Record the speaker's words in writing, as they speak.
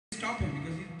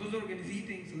buzurg and he's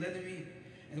eating, so let him eat.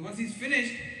 And once he's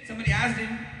finished, somebody asked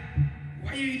him,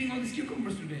 why are you eating all these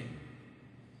cucumbers today?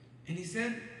 And he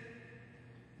said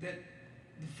that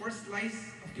the first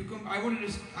slice of cucumber,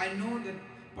 I know that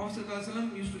Prophet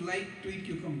ﷺ used to like to eat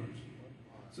cucumbers.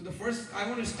 So I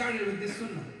wanted to start it with this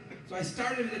sunnah. So I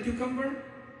started with a cucumber,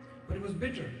 but it was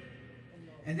bitter.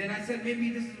 And then I said, maybe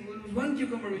this was one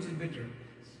cucumber which is bitter.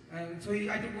 So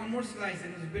I took one more slice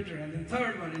and it was bitter, and then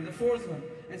third one, and the fourth one.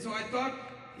 And so I thought,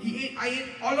 I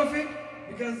ate all of it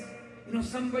because,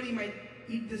 somebody might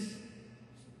eat this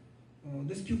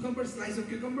cucumber, slice of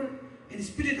cucumber, and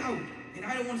spit it out. And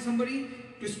I don't want somebody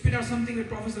to spit out something that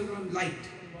Prophet ﷺ liked.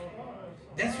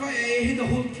 That's why I ate the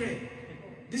whole tray.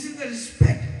 This is the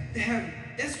respect they have.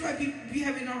 That's why we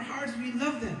have in our hearts, we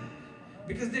love them.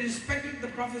 Because they respected the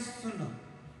Prophet's sunnah.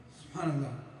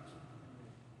 SubhanAllah.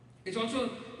 It's also,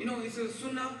 it's a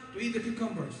sunnah to eat the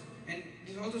cucumbers. And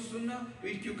it's also sunnah to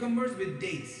eat cucumbers with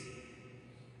dates.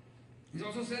 It's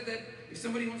also said that if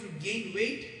somebody wants to gain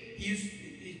weight,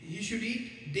 he should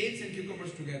eat dates and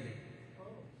cucumbers together.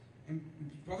 And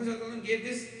Prophet ﷺ gave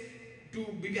this to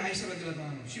Bibi Aisha radiallahu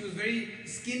anha. She was very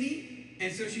skinny,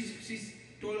 and so she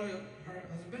told her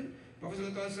husband, Prophet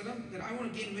ﷺ, that I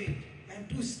want to gain weight. I am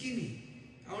too skinny.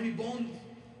 I only bones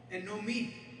and no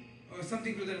meat, or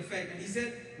something to that effect. And he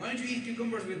said, why don't you eat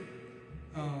cucumbers with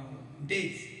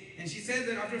dates? And she said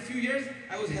that after a few years,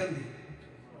 I was healthy.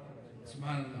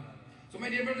 SubhanAllah. So my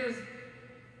dear brothers,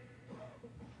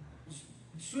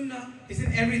 Sunnah is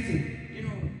in everything.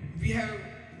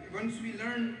 Once we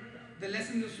learn the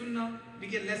lessons of Sunnah, we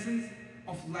get lessons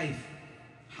of life.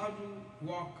 How to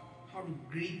walk, how to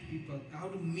greet people, how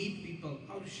to meet people,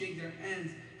 how to shake their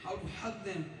hands, how to hug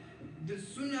them. The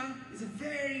Sunnah is a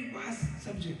very vast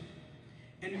subject.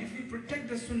 And if we protect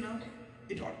the Sunnah,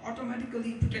 it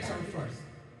automatically protects our farz.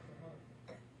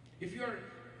 If you are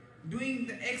doing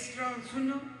the extra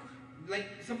Sunnah, like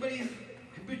somebody is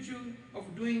habitual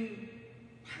of doing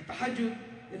tahajjud,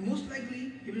 then most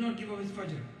likely he will not give up his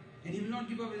fajr, and he will not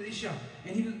give up his isha,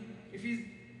 and if he's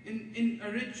in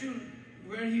a ritual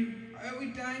where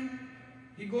every time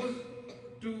he goes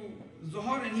to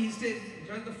Zuhar and he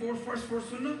does the first four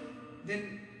sunnah,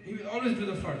 then he will always do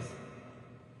the first.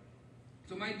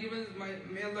 So my dear brothers,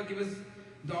 may Allah give us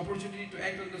the opportunity to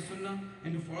act on the sunnah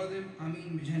and to follow them.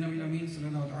 Ameen. Bijahnabil Ameen.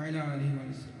 Sallallahu alayhi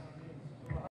wa sallam.